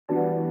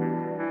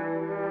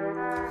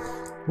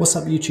What's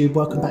up YouTube,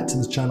 welcome back to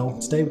the channel.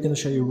 Today we're going to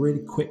show you a really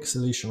quick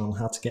solution on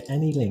how to get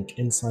any link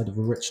inside of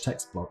a rich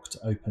text block to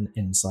open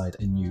inside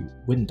a new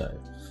window.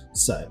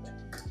 So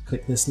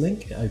click this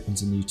link, it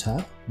opens a new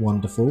tab.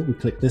 Wonderful. We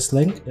click this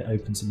link, it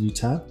opens a new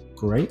tab.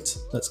 Great.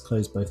 Let's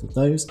close both of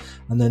those.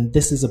 And then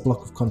this is a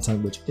block of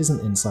content which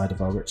isn't inside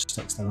of our rich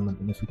text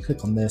element. And if we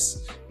click on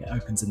this, it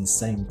opens in the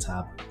same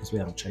tab because we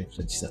haven't changed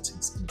any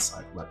settings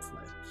inside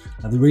Webflow.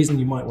 Now, the reason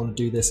you might want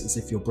to do this is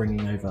if you're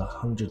bringing over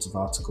hundreds of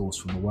articles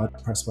from a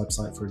WordPress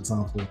website, for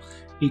example.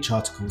 Each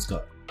article's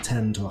got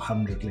 10 to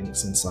 100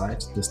 links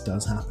inside. This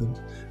does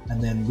happen.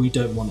 And then we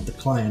don't want the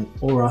client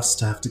or us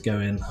to have to go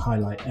in,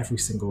 highlight every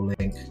single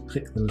link,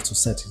 click the little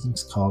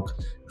settings cog,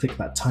 click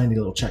that tiny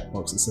little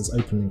checkbox that says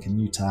open link in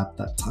new tab,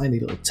 that tiny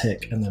little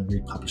tick, and then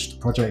republish the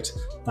project.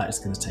 That is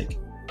going to take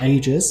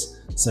ages.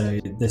 So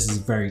this is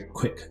a very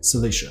quick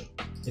solution.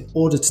 In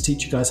order to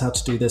teach you guys how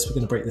to do this, we're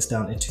going to break this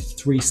down into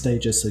 3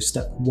 stages. So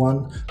step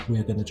 1,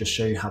 we're going to just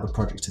show you how the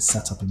project is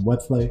set up in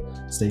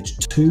Webflow. Stage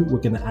 2,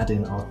 we're going to add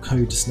in our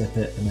code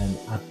snippet and then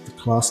add the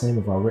class name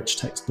of our rich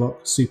text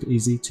block. Super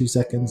easy, 2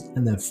 seconds.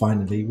 And then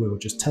finally, we will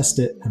just test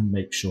it and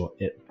make sure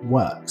it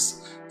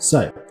works.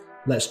 So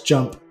let's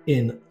jump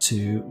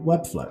into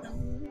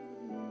Webflow.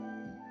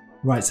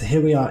 Right, so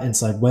here we are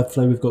inside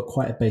Webflow. We've got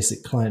quite a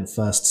basic client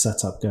first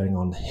setup going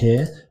on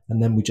here.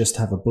 And then we just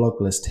have a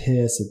blog list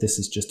here. So this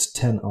is just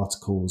 10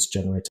 articles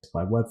generated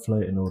by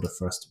Webflow in order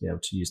for us to be able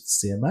to use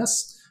the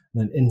CMS.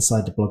 And then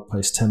inside the blog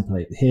post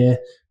template here,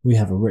 we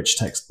have a rich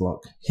text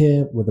block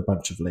here with a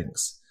bunch of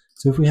links.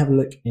 So if we have a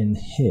look in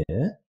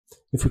here,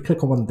 if we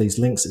click on one of these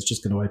links, it's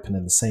just going to open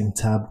in the same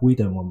tab. We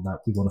don't want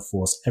that. We want to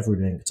force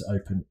every link to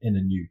open in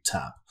a new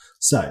tab.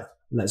 So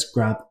let's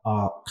grab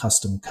our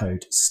custom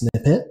code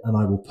snippet, and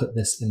I will put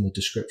this in the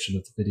description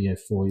of the video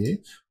for you.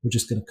 We're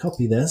just going to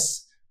copy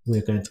this.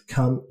 We're going to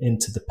come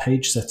into the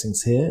page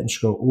settings here and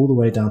scroll all the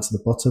way down to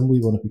the bottom. We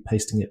want to be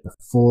pasting it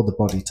before the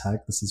body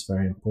tag. This is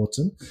very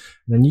important.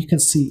 And then you can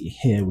see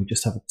here, we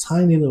just have a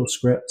tiny little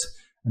script.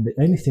 And the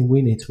only thing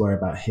we need to worry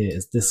about here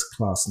is this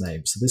class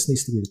name. So this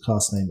needs to be the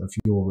class name of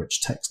your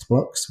rich text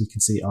blocks. We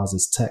can see ours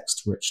is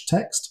text, rich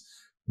text,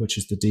 which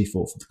is the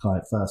default for the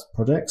client first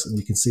projects. And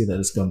you can see that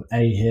it's gone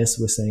A here.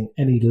 So we're saying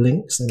any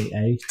links, any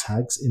A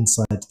tags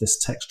inside this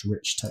text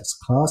rich text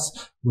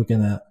class, we're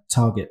going to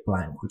target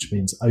blank, which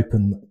means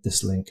open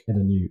this link in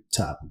a new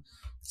tab.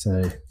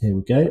 So here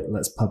we go.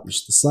 Let's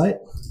publish the site.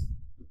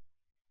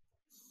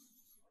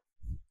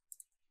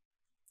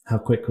 How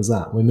quick was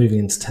that? We're moving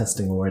into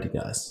testing already,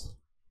 guys.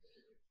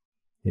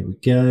 Here we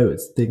go.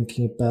 It's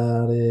thinking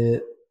about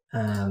it.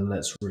 And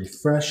let's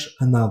refresh.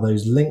 And now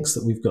those links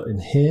that we've got in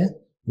here,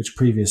 which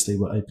previously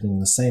were opening in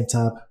the same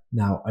tab,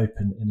 now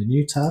open in a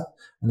new tab.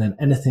 And then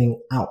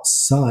anything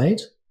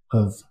outside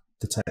of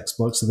the text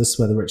block, so this is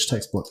where the rich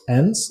text block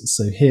ends.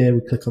 So here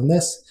we click on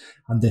this,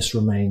 and this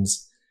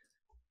remains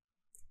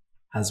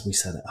as we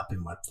set it up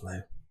in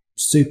Webflow.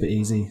 Super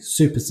easy,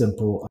 super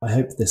simple. I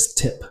hope this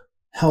tip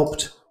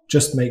helped.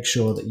 Just make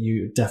sure that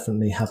you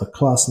definitely have a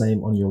class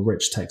name on your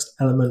rich text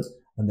element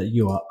and that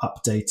you are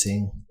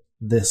updating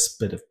this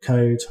bit of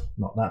code,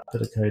 not that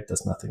bit of code,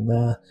 there's nothing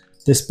there.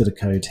 This bit of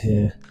code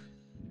here,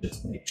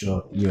 just make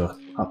sure you're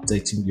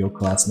updating your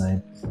class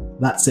name.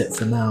 That's it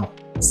for now.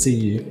 See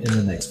you in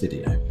the next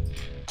video.